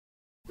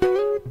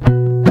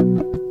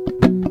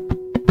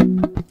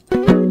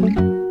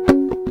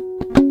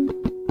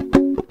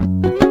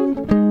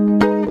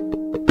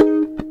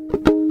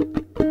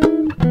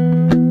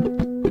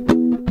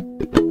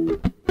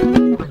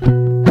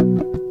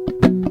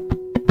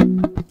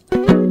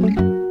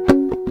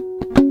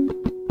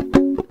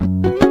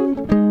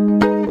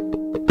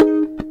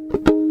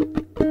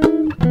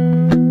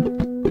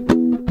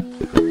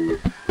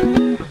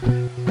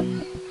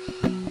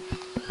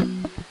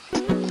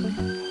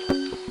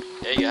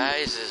Hey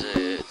guys,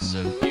 it's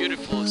a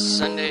beautiful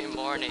Sunday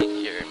morning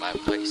here in my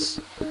place.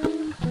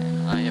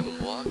 And I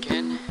am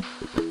walking.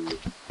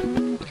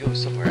 Go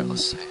somewhere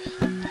else.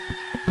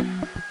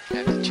 I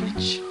have to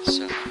teach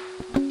some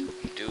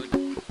dude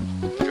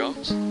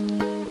drums.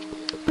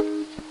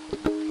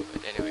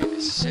 But anyway,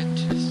 this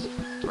is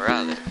it. Where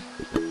I live.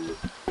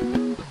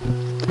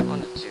 I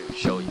wanted to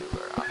show you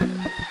where I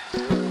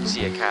live.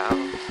 See a cow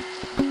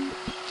in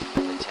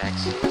the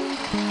taxi.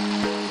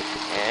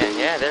 And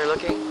yeah, they're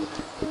looking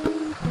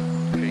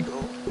pretty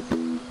cool.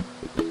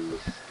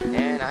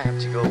 And I have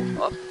to go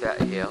up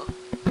that hill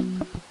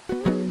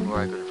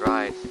before I could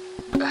ride.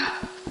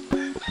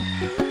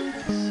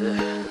 So,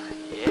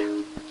 yeah.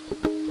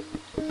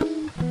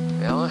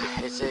 Well,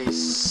 it's a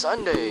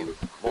Sunday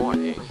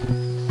morning.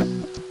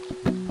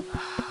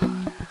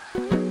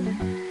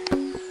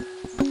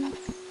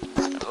 I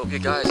hope you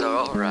guys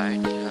are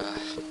alright.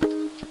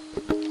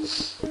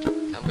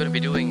 I'm gonna be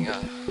doing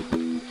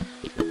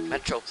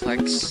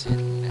Metroplex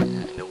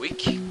in a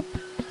week,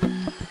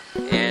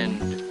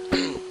 and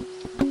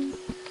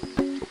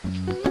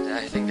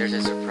I think there's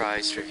a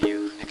surprise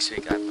review next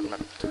week. I'm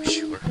not too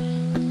sure.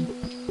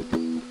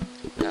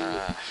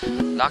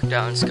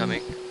 Lockdown's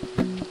coming,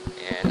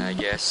 and I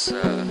guess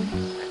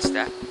that's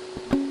that.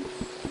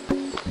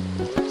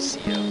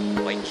 See you,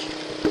 Mike.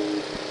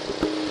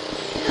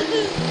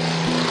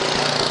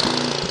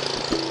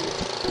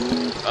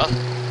 Well,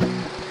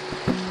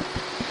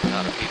 a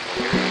lot of people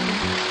here.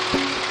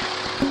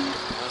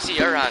 I'll see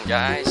you around,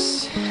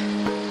 guys.